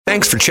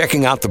Thanks for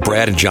checking out the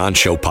Brad and John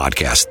Show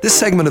podcast. This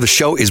segment of the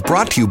show is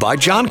brought to you by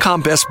John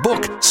Combest's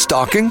book,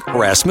 Stalking,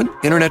 Harassment,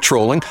 Internet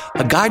Trolling,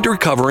 A Guide to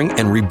Recovering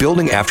and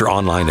Rebuilding After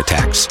Online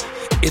Attacks.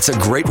 It's a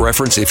great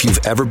reference if you've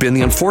ever been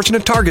the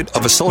unfortunate target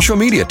of a social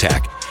media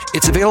attack.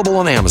 It's available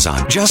on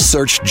Amazon. Just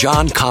search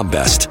John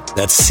Combest.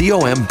 That's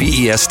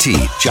C-O-M-B-E-S-T,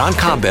 John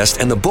Combest,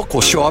 and the book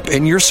will show up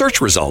in your search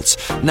results.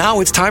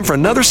 Now it's time for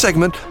another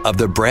segment of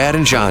the Brad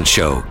and John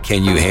Show.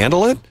 Can you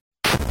handle it?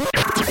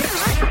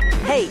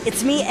 Hey,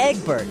 it's me,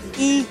 Egbert,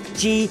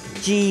 E-G-G-B-U-R-T.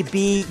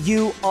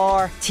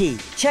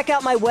 Check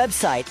out my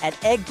website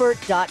at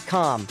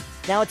egbert.com.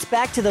 Now it's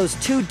back to those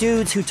two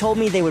dudes who told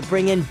me they would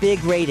bring in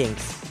big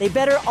ratings. They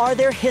better are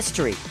their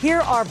history. Here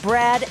are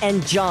Brad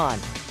and John.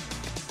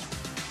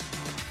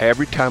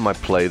 Every time I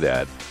play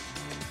that,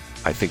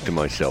 I think to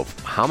myself,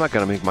 how am I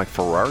going to make my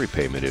Ferrari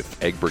payment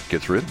if Egbert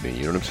gets rid of me?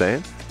 You know what I'm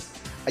saying?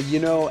 You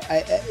know,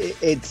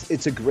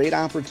 it's a great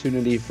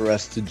opportunity for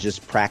us to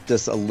just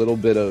practice a little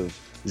bit of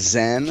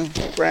Zen,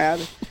 Brad,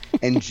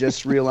 and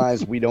just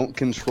realize we don't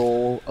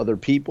control other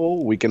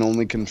people. We can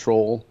only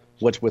control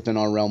what's within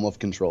our realm of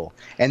control.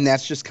 And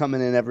that's just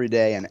coming in every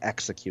day and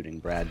executing,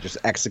 Brad, just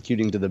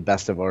executing to the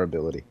best of our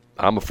ability.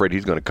 I'm afraid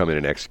he's going to come in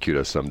and execute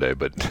us someday,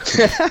 but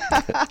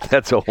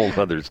that's a whole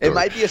other story. It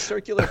might be a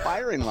circular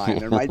firing line.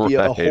 There might be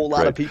a whole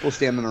lot of people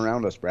standing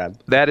around us, Brad.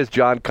 That is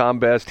John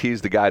Combest.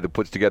 He's the guy that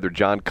puts together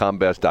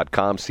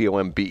johncombest.com,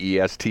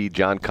 C-O-M-B-E-S-T,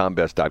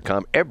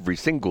 johncombest.com, every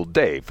single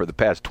day for the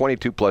past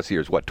 22-plus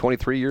years. What,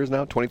 23 years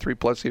now?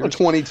 23-plus years? Or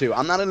 22.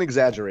 I'm not an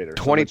exaggerator.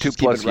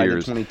 22-plus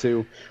years.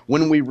 22.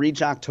 When we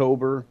reach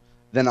October,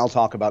 then I'll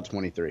talk about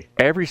 23.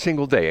 Every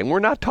single day. And we're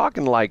not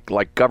talking like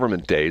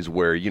government days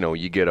where, you know,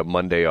 you get a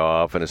Monday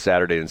off and a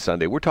Saturday and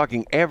Sunday. We're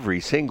talking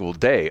every single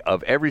day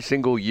of every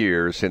single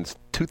year since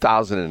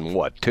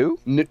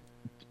 2002?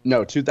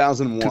 No,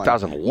 2001.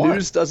 2001.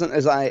 News doesn't,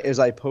 as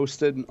I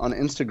posted on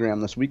Instagram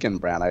this weekend,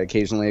 Brad, I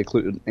occasionally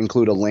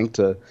include a link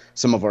to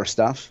some of our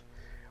stuff.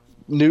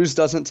 News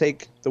doesn't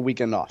take the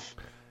weekend off.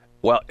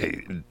 Well,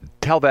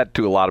 tell that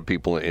to a lot of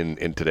people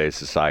in today's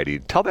society.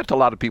 Tell that to a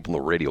lot of people in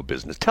the radio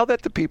business. Tell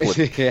that to people.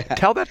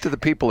 Tell that to the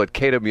people at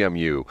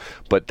KWMU.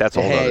 But that's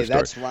a whole other story.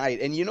 That's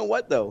right. And you know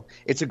what, though?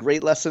 It's a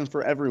great lesson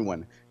for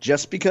everyone.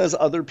 Just because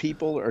other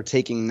people are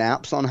taking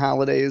naps on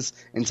holidays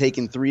and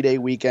taking 3-day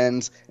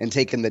weekends and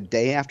taking the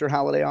day after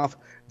holiday off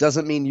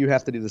doesn't mean you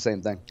have to do the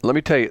same thing. Let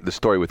me tell you the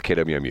story with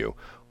KWMU.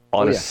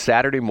 On a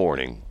Saturday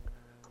morning,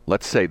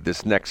 let's say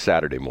this next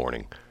Saturday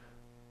morning,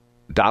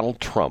 Donald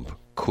Trump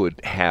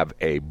could have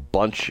a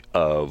bunch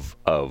of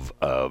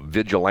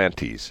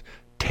vigilantes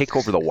take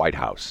over the White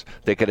House.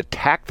 They could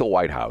attack the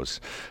White House.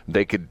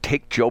 They could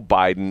take Joe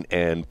Biden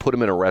and put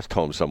him in a rest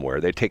home somewhere.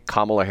 They take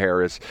Kamala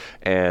Harris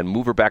and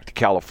move her back to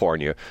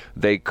California.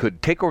 They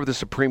could take over the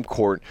Supreme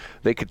Court.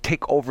 They could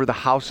take over the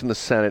House and the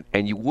Senate,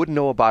 and you wouldn't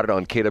know about it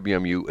on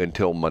KWMU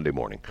until Monday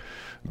morning.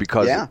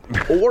 Because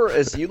or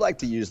as you like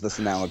to use this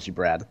analogy,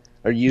 Brad,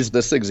 or use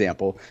this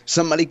example,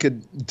 somebody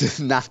could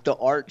knock the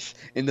arch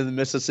into the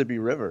Mississippi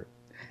River.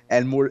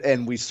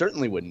 And we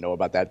certainly wouldn't know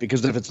about that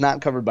because if it's not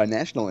covered by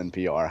national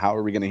NPR, how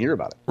are we going to hear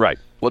about it? Right.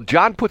 Well,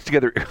 John puts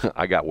together –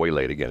 I got way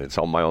late again. It's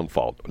all my own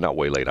fault. Not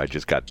way late. I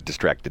just got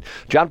distracted.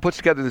 John puts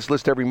together this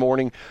list every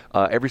morning,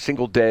 every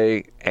single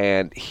day,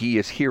 and he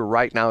is here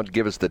right now to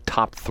give us the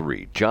top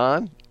 3.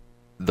 John,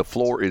 the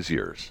floor is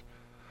yours.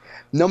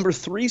 Number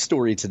 3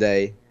 story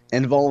today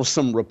involves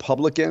some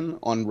Republican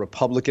on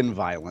Republican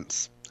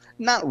violence.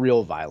 Not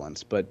real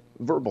violence, but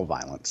verbal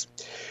violence.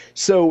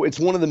 So it's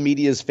one of the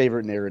media's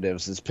favorite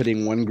narratives is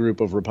pitting one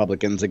group of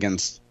Republicans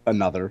against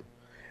another,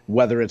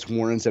 whether it's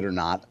warranted or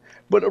not.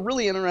 But a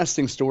really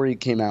interesting story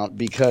came out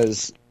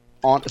because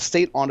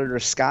State Auditor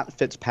Scott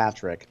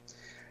Fitzpatrick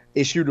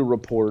issued a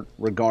report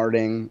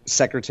regarding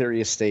Secretary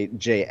of State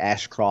Jay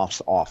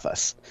Ashcroft's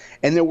office.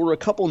 And there were a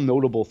couple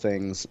notable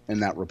things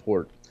in that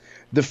report.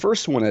 The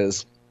first one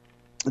is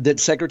that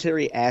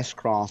Secretary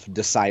Ashcroft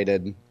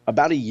decided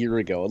about a year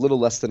ago, a little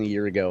less than a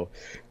year ago,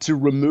 to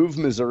remove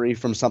Missouri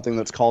from something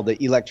that's called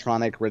the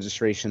Electronic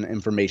Registration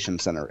Information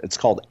Center. It's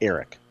called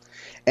ERIC.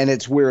 And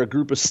it's where a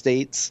group of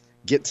states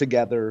get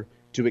together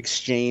to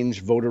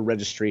exchange voter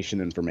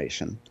registration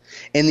information.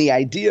 And the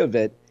idea of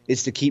it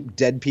is to keep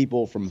dead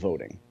people from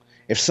voting.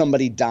 If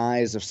somebody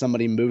dies, if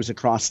somebody moves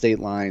across state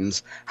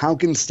lines, how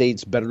can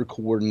states better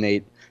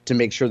coordinate to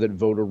make sure that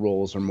voter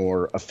rolls are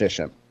more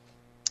efficient?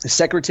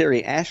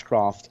 Secretary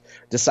Ashcroft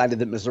decided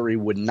that Missouri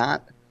would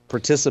not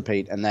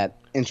participate in that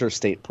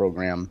interstate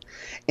program.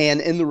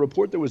 And in the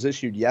report that was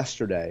issued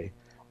yesterday,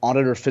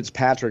 Auditor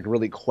Fitzpatrick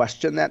really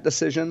questioned that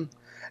decision,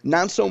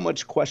 not so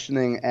much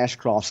questioning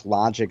Ashcroft's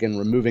logic in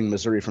removing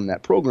Missouri from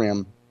that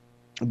program,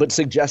 but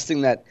suggesting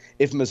that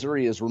if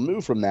Missouri is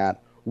removed from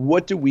that,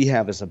 what do we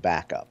have as a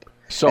backup?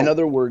 So, in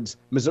other words,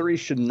 Missouri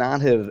should not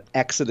have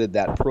exited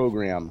that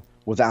program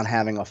without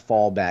having a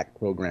fallback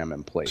program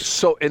in place.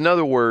 So, in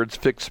other words,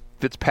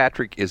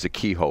 Fitzpatrick is a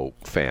Kehoe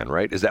fan,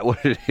 right? Is that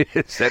what it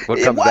is? Is that what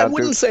comes down to? I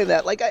wouldn't say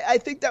that. Like, I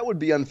think that would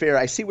be unfair.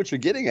 I see what you're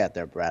getting at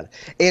there, Brad.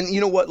 And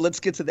you know what? Let's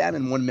get to that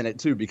in 1 minute,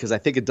 too, because I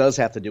think it does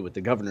have to do with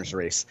the governor's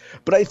race.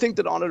 But I think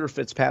that Auditor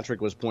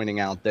Fitzpatrick was pointing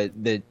out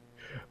that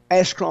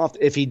Ashcroft,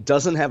 if he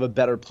doesn't have a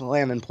better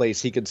plan in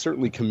place, he could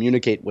certainly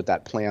communicate what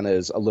that plan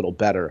is a little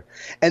better.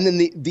 And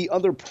then the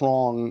other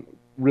prong,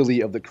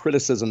 really, of the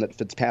criticism that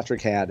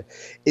Fitzpatrick had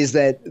is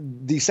that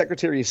the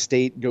Secretary of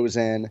State goes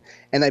in,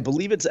 and I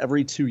believe it's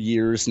every 2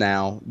 years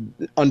now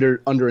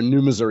under a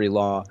new Missouri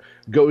law,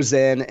 goes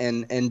in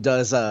and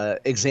does a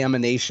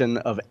examination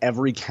of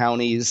every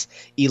county's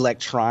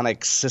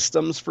electronic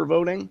systems for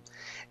voting,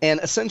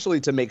 and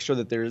essentially to make sure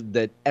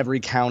that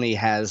every county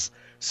has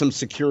some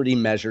security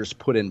measures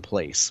put in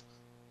place.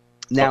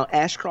 Now,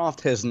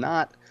 Ashcroft has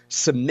not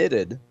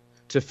submitted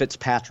to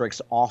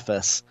Fitzpatrick's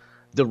office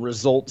the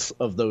results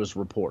of those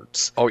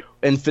reports.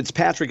 And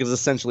Fitzpatrick is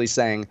essentially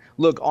saying,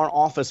 look, our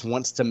office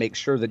wants to make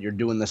sure that you're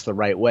doing this the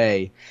right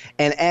way.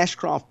 And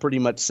Ashcroft pretty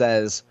much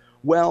says,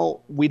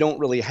 well, we don't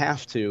really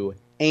have to.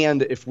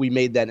 And if we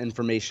made that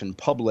information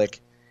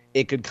public,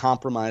 it could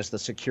compromise the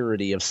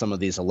security of some of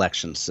these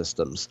election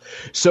systems.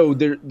 So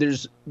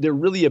there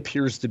really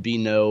appears to be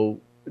no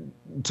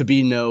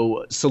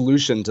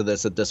solution to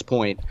this at this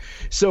point.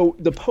 So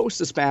the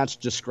Post-Dispatch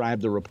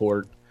described the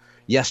report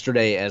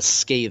yesterday as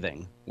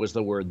scathing was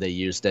the word they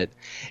used it.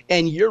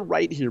 And you're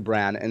right here,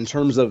 Brad, in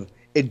terms of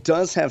it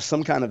does have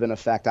some kind of an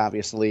effect,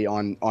 obviously,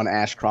 on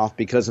Ashcroft,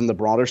 because in the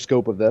broader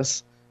scope of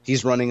this,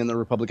 he's running in the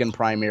Republican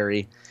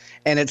primary.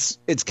 And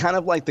it's kind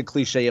of like the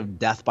cliche of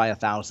death by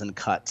 1,000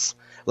 cuts.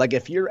 Like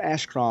if you're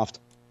Ashcroft,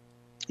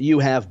 you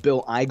have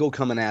Bill Eigel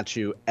coming at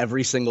you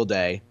every single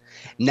day.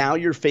 Now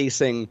you're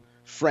facing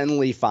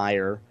friendly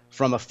fire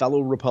from a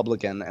fellow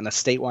Republican and a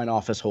statewide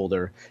office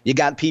holder. You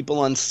got people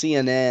on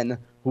CNN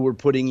who are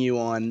putting you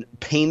on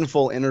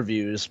painful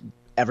interviews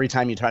every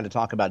time you try to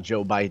talk about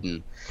Joe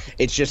Biden.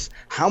 It's just,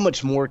 how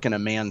much more can a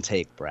man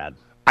take, Brad?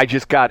 I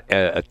just got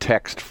a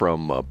text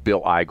from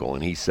Bill Eigel,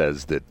 and he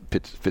says that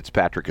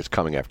Fitzpatrick is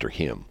coming after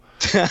him.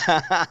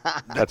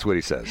 That's what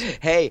he says.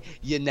 Hey,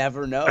 you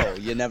never know.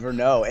 You never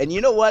know. And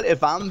you know what?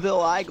 If I'm Bill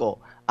Eigel,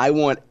 I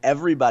want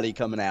everybody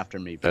coming after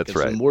me. Because That's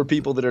right. The more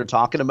people that are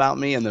talking about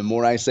me and the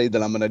more I say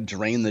that I'm going to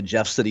drain the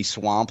Jeff City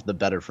swamp, the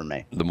better for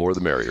me. The more the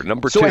merrier.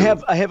 Number two. So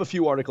I have a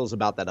few articles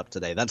about that up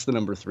today. That's the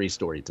number 3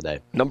 story today.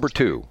 Number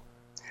 2.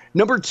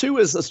 Number 2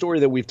 is a story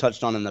that we've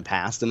touched on in the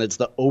past, and it's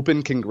the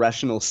open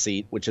congressional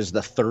seat, which is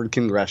the 3rd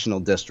congressional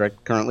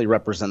district, currently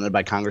represented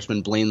by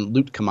Congressman Blaine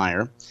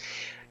Luetkemeyer.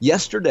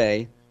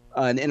 Yesterday,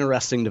 an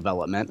interesting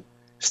development.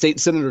 State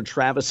Senator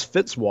Travis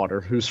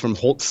Fitzwater, who's from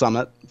Holt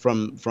Summit,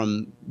 from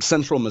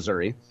central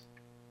Missouri,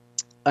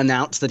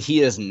 announced that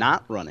he is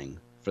not running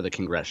for the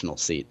congressional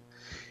seat.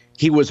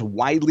 He was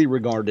widely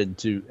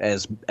regarded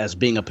as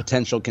being a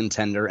potential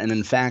contender, and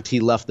in fact, he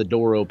left the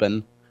door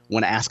open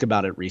when asked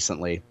about it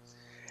recently.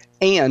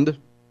 And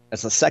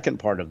as a second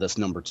part of this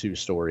number 2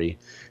 story,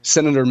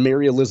 Senator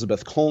Mary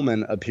Elizabeth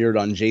Coleman appeared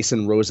on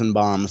Jason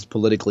Rosenbaum's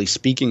Politically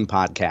Speaking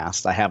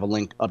podcast. I have a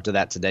link up to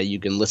that today. You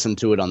can listen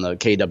to it on the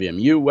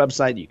KWMU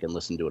website. You can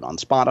listen to it on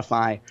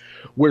Spotify,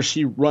 where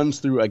she runs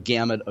through a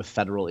gamut of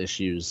federal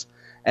issues,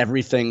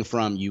 everything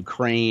from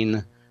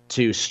Ukraine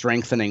to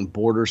strengthening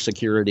border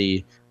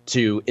security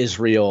to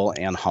Israel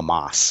and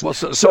Hamas. Well,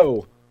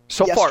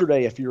 so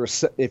yesterday,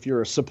 far, if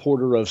you're a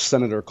supporter of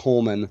Senator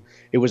Coleman,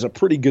 it was a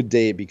pretty good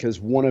day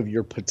because one of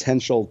your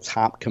potential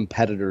top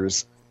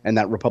competitors in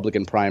that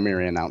Republican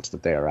primary announced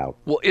that they are out.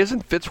 Well,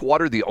 isn't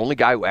Fitzwater the only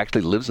guy who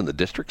actually lives in the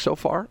district so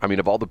far? I mean,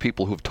 of all the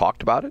people who've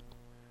talked about it?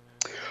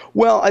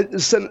 Well,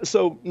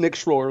 so Nick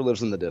Schroer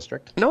lives in the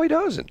district. No, he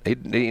doesn't.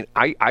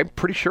 I'm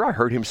pretty sure I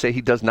heard him say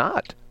he does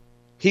not.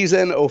 He's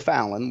in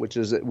O'Fallon, which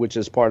is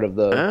part of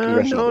the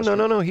congressional district.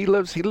 No. He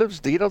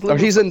doesn't live. Or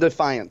he's in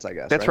Defiance, I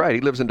guess. That's right.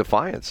 He lives in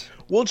Defiance.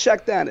 We'll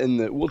check that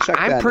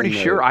I'm pretty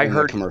sure I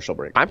heard commercial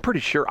break. I'm pretty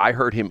sure I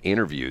heard him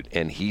interviewed,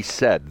 and he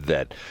said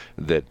that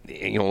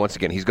once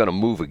again he's going to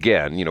move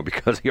again,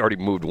 because he already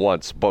moved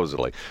once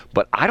supposedly.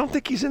 But I don't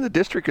think he's in the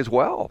district as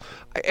well.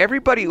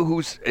 Everybody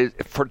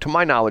to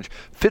my knowledge,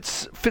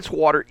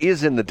 Fitzwater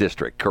is in the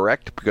district,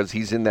 correct? Because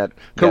he's in that.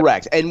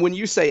 Correct. And when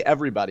you say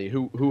everybody,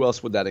 who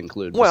else would that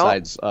include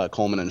besides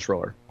Coleman and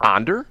Schroer?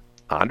 Onder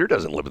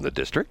doesn't live in the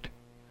district.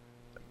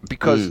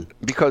 Because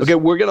okay,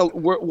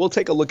 we'll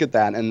take a look at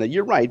that, and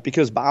you're right,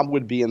 because Bob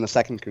would be in the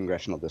 2nd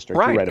congressional district.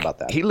 Right. You're right about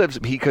that. He lives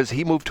because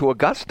he moved to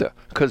Augusta.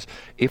 Because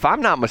if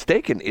I'm not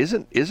mistaken,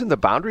 isn't the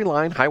boundary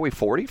line Highway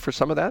 40 for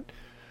some of that?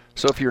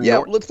 So if you're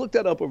let's look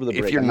that up over the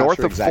break. If you're north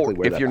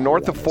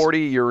of 40,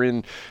 you're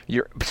in.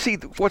 See,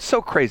 what's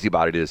so crazy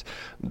about it is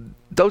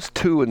those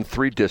 2 and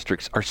 3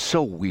 districts are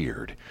so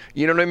weird.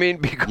 You know what I mean?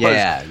 Because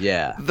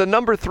yeah. the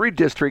number 3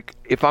 district,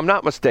 if I'm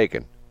not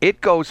mistaken, It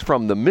goes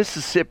from the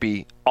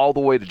Mississippi all the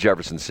way to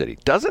Jefferson City,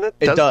 doesn't it?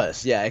 It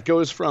does, yeah. It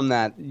goes from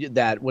that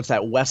what's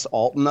that, West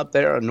Alton up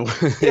there? And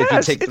if you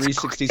take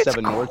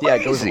 367 north, yeah,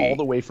 it goes all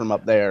the way from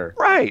up there.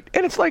 Right.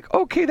 And it's like,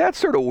 okay, that's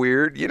sort of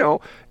weird, you know.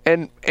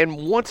 And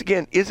once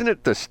again, isn't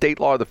it the state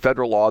law or the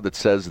federal law that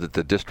says that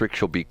the district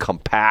shall be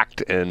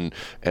compact and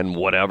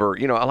whatever?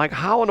 You know, like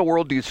how in the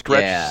world do you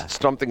stretch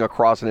something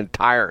across an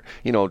entire,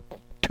 you know,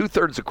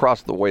 2/3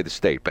 across the way the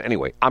state? But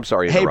anyway, I'm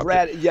sorry. Hey,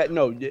 Brad. Yeah,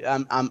 no,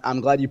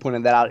 I'm glad you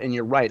pointed that out, and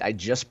you're right. I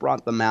just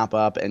brought the map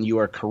up, and you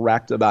are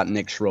correct about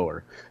Nick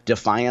Schroer.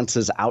 Defiance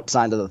is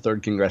outside of the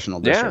 3rd congressional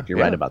district. You're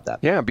right about that.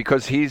 Yeah,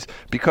 because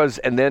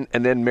and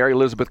then Mary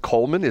Elizabeth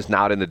Coleman is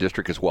not in the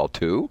district as well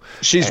too.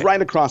 She's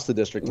right across the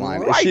district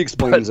line. Right, she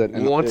explains it.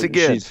 And once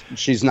again,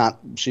 she's not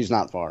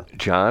far.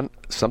 John,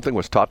 something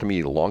was taught to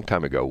me a long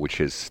time ago, which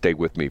has stayed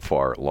with me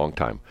for a long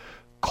time.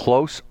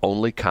 Close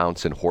only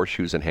counts in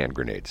horseshoes and hand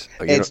grenades.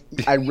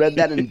 I read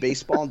that in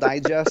Baseball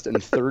Digest in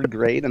 3rd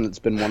grade, and it's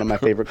been one of my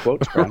favorite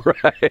quotes, Brian.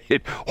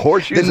 Right.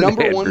 Horseshoes and hand grenades.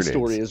 The number one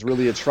story is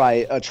really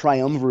a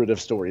triumvirate of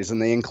stories,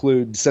 and they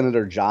include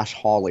Senator Josh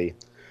Hawley,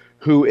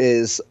 who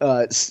is,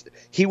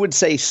 he would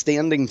say,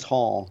 standing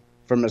tall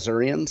for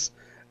Missourians.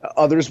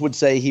 Others would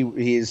say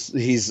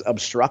he's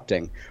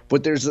obstructing.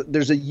 But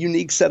there's a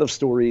unique set of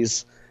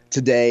stories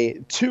today.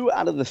 2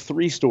 out of the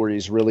 3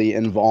 stories really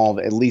involve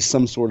at least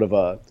some sort of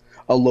a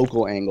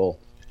local angle.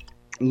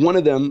 One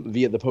of them,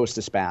 via the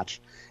Post-Dispatch,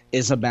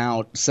 is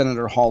about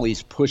Senator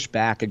Hawley's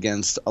pushback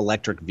against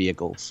electric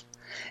vehicles.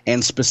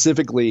 And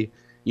specifically,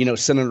 you know,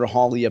 Senator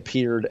Hawley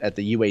appeared at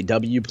the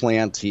UAW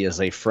plant. He is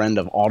a friend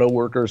of auto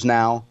workers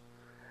now.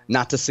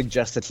 Not to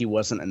suggest that he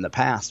wasn't in the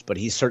past, but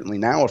he's certainly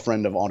now a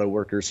friend of auto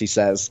workers, he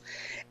says.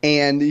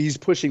 And he's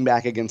pushing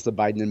back against the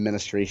Biden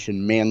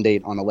administration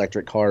mandate on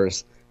electric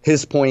cars.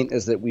 His point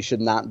is that we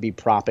should not be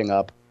propping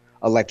up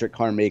electric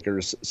car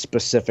makers,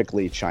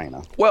 specifically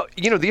China. Well,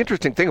 you know, the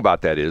interesting thing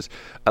about that is,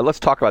 let's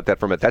talk about that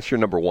for a minute. That's your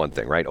number one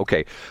thing, right?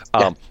 Okay.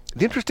 The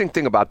interesting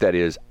thing about that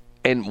is,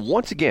 and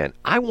once again,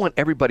 I want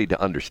everybody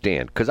to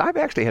understand, because I've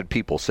actually had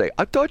people say,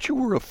 I thought you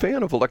were a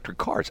fan of electric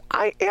cars.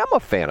 I am a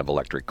fan of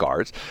electric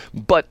cars,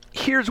 but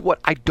here's what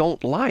I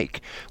don't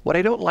like. What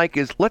I don't like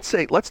is, let's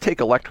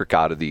take electric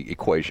out of the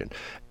equation.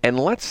 And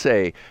let's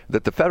say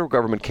that the federal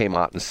government came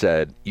out and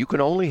said, you can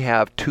only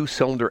have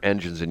 2-cylinder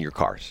engines in your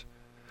cars.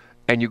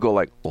 And you go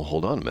like, well,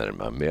 hold on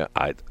a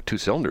minute, 2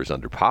 cylinders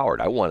underpowered.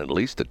 I want at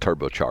least a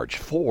turbocharged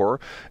 4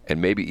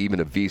 and maybe even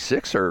a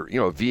V6 or, you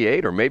know, a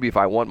V8, or maybe if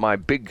I want my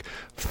big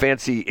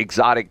fancy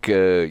exotic,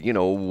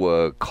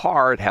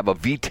 car to have a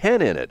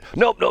V10 in it.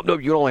 Nope,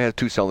 you only have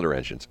 2-cylinder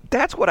engines.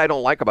 That's what I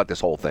don't like about this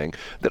whole thing,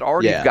 that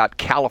already you've got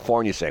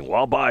California saying,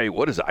 well, by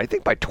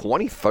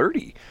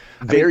 2030.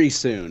 Very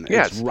soon.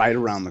 Yes. It's right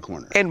around the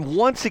corner. And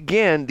once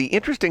again, the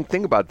interesting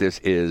thing about this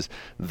is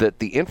that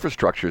the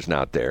infrastructure is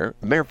not there.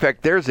 Matter of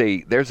fact, there's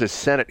a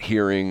Senate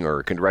hearing or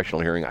a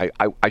congressional hearing.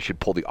 I should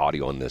pull the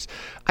audio on this.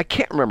 I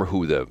can't remember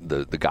who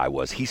the guy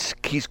was.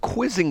 He's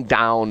quizzing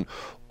down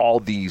all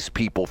these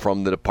people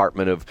from the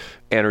Department of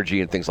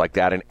Energy and things like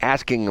that, and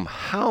asking them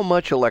how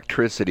much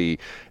electricity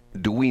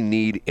do we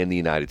need in the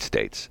United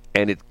States?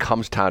 And it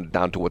comes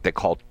down to what they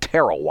call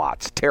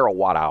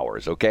terawatt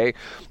hours, okay?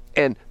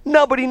 And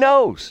nobody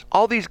knows.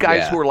 All these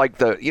guys who are like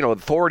the,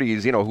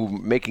 authorities, who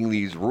making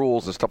these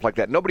rules and stuff like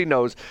that, nobody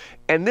knows.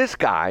 And this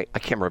guy, I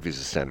can't remember if he's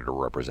a senator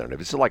or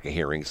representative. It's like a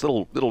hearing. It's a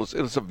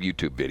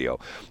YouTube video.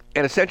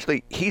 And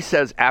essentially, he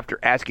says, after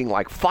asking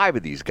like 5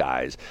 of these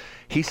guys,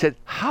 he said,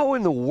 how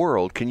in the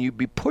world can you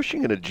be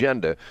pushing an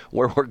agenda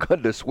where we're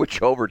going to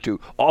switch over to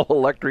all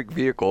electric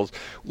vehicles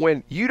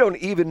when you don't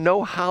even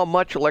know how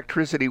much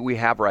electricity we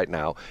have right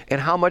now and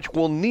how much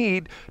we'll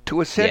need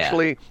to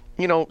essentially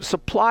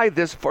supply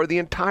this for the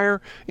entire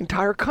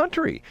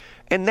country?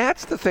 And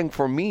that's the thing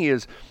for me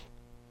is,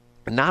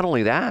 not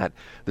only that,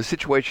 the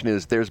situation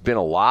is there's been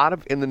a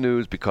lot in the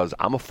news, because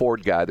I'm a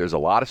Ford guy. There's a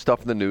lot of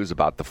stuff in the news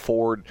about the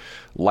Ford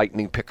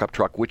Lightning pickup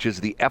truck, which is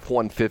the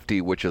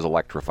F-150, which is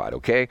electrified,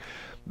 okay?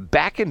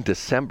 Back in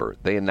December,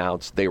 they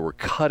announced they were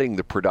cutting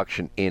the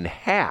production in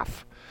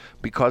half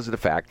because of the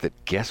fact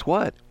that, guess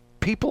what?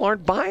 People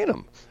aren't buying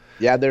them.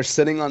 Yeah, they're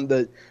sitting on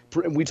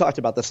we talked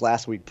about this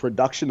last week.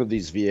 Production of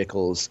these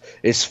vehicles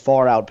is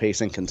far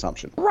outpacing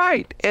consumption.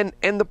 Right. And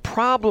the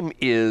problem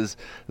is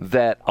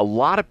that a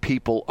lot of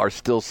people are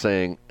still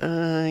saying,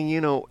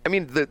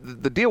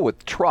 the deal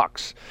with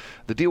trucks,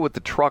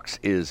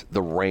 is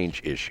the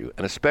range issue.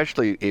 And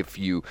especially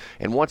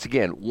and once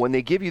again, when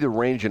they give you the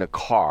range in a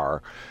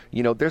car,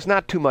 there's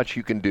not too much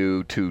you can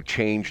do to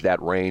change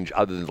that range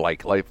other than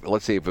like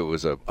let's say if it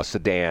was a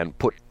sedan,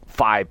 put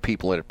 5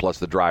 people in it plus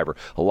the driver,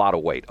 a lot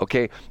of weight,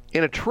 okay?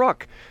 In a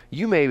truck,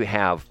 you may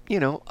have,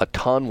 a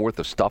ton worth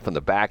of stuff in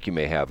the back. You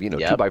may have,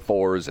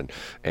 2x4s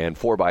and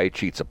 4x8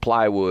 sheets of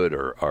plywood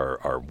or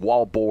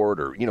wallboard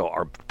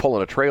or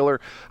pulling a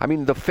trailer. I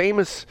mean, the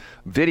famous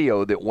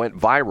video that went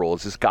viral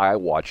is this guy I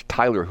watched,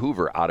 Tyler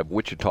Hoover, out of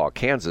Wichita,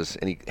 Kansas,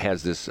 and he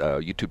has this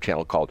YouTube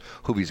channel called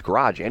Hoovy's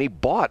Garage, and he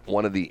bought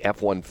one of the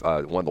one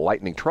of the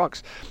Lightning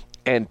trucks.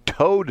 and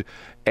towed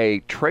a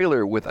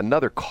trailer with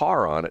another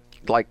car on it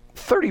like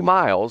 30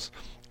 miles,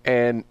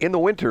 and in the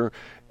winter.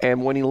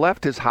 And when he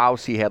left his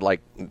house, he had like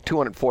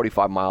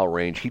 245-mile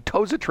range. He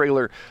tows a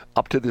trailer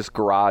up to this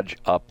garage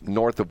up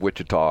north of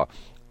Wichita,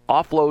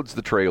 offloads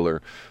the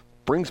trailer,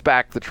 brings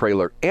back the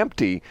trailer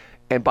empty,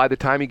 and by the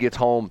time he gets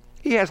home,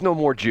 he has no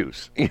more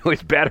juice.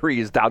 His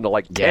battery is down to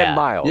like 10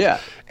 miles. Yeah.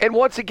 And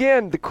once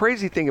again, the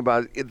crazy thing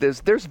about it,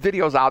 there's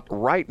videos out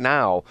right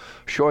now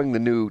showing the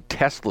new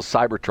Tesla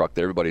Cybertruck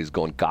that everybody's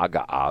going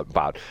gaga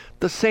about.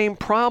 The same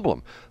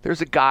problem.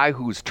 There's a guy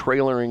who's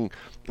trailering.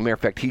 Matter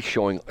of fact, he's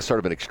showing sort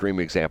of an extreme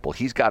example.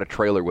 He's got a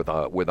trailer with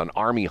an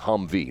Army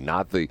Humvee,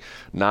 not the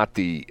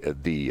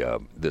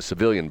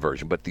civilian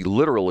version, but the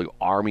literally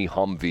Army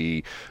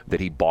Humvee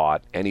that he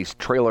bought, and he's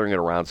trailering it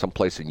around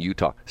someplace in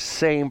Utah.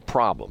 Same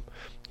problem.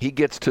 He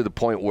gets to the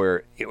point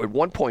where at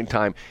one point in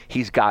time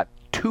he's got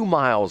 2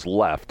 miles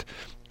left,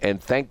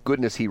 and thank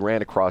goodness he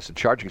ran across a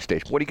charging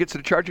station. When he gets to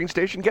the charging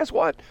station, guess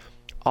what?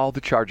 All the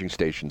charging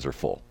stations are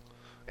full,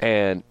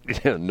 and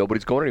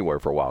nobody's going anywhere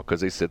for a while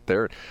because they sit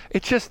there.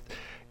 It's just.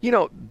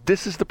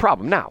 This is the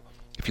problem. Now,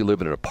 if you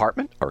live in an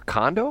apartment or a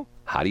condo,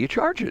 how do you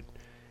charge it?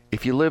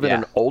 If you live in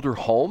an older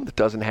home that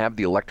doesn't have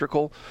the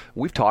electrical,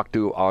 we've talked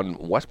to on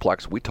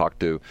Westplex. We talked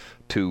to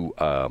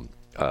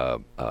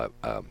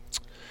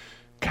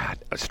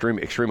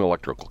Extreme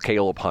Electrical,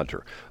 Caleb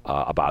Hunter,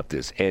 about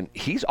this, and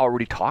he's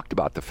already talked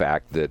about the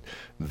fact that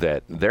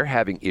they're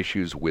having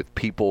issues with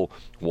people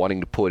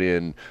wanting to put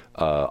in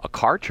a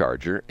car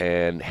charger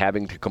and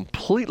having to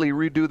completely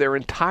redo their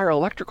entire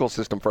electrical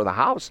system for the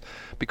house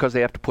because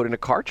they have to put in a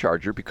car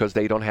charger because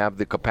they don't have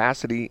the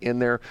capacity in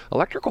their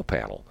electrical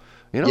panel.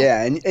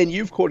 Yeah, and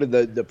you've quoted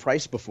the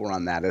price before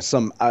on that as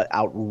some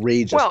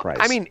outrageous price.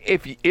 Well, I mean,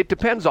 it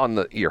depends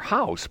on your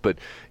house, but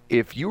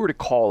if you were to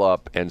call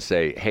up and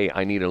say, hey,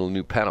 I need a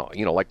new panel,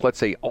 like let's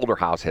say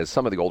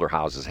some of the older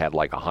houses had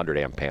like 100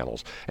 amp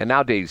panels, and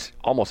nowadays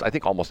I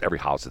think almost every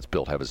house that's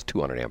built has a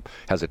 200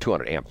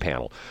 amp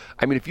panel.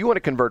 I mean, if you want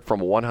to convert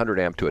from a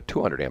 100 amp to a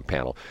 200 amp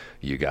panel,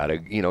 you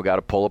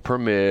gotta pull a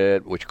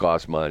permit, which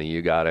costs money.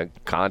 You gotta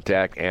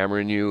contact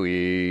Ameren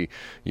UE.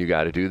 You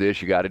gotta do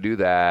this. You gotta do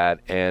that.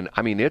 And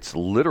I mean, it's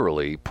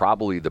literally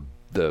probably the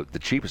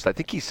cheapest. I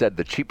think he said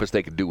the cheapest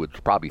they could do was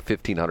probably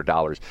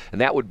 $1,500,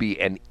 and that would be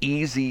an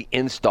easy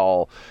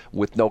install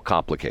with no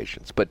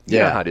complications. But you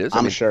know how it is.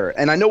 I'm sure.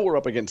 And I know we're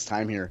up against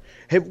time here.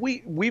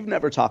 We've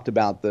never talked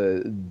about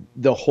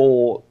the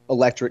whole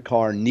electric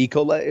car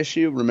Nikola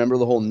issue. Remember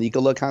the whole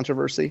Nikola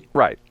controversy?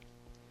 Right.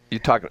 You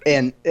talking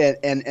and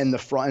the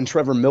fraud, and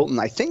Trevor Milton.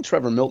 I think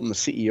Trevor Milton, the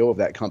CEO of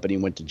that company,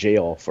 went to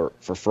jail for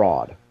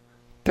fraud.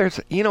 There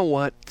was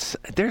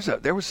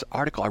an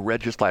article I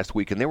read just last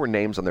week, and there were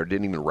names on there I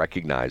didn't even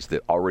recognize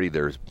that already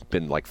there's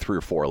been like 3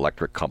 or 4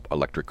 electric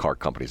car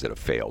companies that have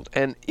failed.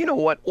 And you know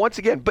what? Once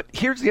again, but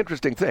here's the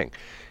interesting thing.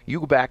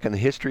 You go back in the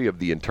history of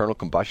the internal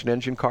combustion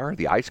engine car,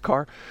 the ICE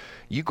car,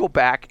 you go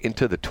back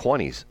into the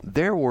 20s,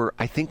 there were,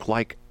 I think,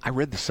 I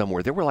read this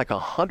somewhere, there were like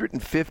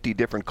 150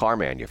 different car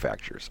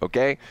manufacturers,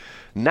 okay?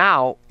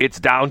 Now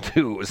it's down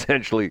to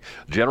essentially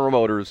General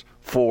Motors,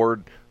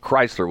 Ford,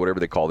 Chrysler,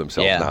 whatever they call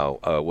themselves now.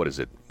 What is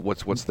it?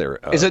 What's their?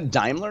 Is it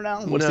Daimler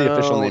now? What's the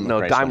official name? No,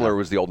 of Chrysler Daimler now?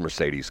 was the old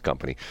Mercedes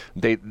company.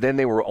 Then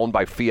they were owned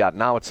by Fiat.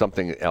 Now it's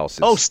something else.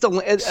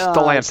 Stellantis.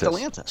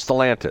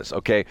 Stellantis.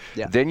 Okay.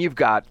 Yeah. Then you've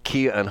got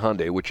Kia and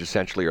Hyundai, which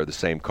essentially are the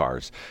same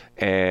cars.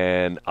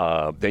 And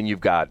then you've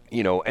got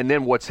and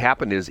then what's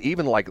happened is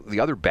even like the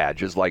other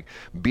badges like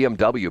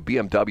BMW.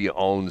 BMW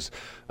owns.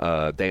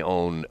 They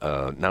own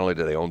not only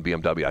do they own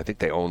BMW, I think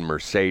they own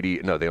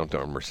Mercedes. No, they don't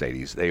own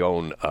Mercedes. They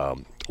own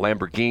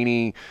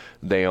Lamborghini.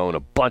 They own a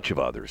bunch of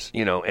others,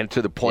 and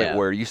to the point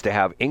where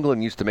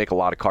England used to make a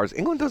lot of cars.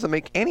 England doesn't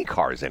make any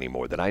cars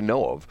anymore that I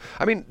know of.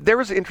 I mean, there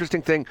was an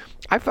interesting thing.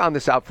 I found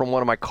this out from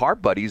one of my car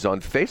buddies on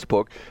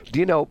Facebook. Do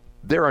you know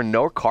there are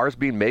no cars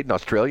being made in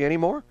Australia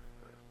anymore?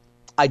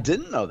 I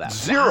didn't know that.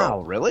 0. Wow,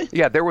 really?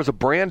 Yeah, there was a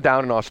brand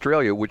down in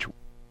Australia which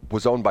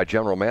was owned by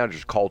General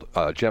Motors called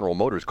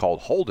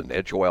Holden,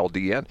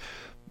 Holden.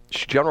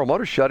 General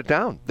Motors shut it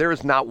down. There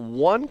is not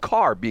one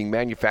car being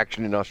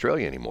manufactured in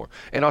Australia anymore.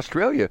 In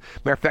Australia,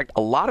 matter of fact,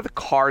 a lot of the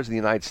cars in the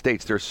United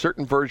States, there are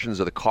certain versions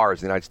of the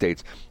cars in the United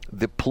States,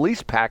 the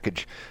police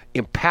package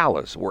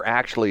Impalas were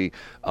actually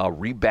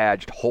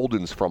rebadged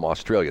Holdens from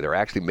Australia. They're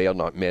actually made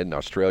in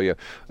Australia.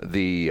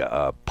 The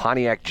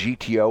Pontiac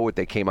GTO, what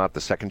they came out the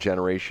second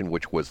generation,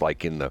 which was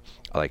like in the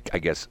I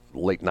guess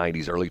late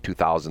 90s, early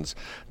 2000s,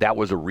 that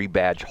was a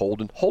rebadged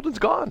Holden. Holden's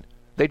gone.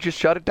 They just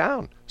shut it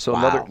down. So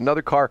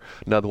another car,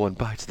 another one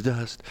bites the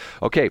dust.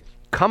 Okay,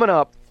 coming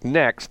up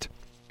next,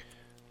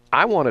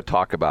 I want to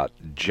talk about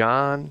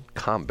John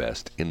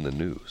Combest in the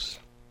news.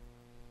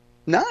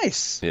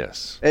 Nice.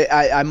 Yes.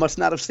 I must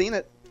not have seen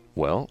it.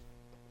 Well,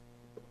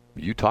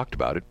 you talked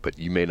about it, but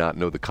you may not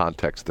know the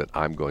context that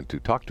I'm going to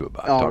talk to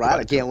about. All right,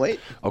 I can't wait.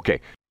 Okay,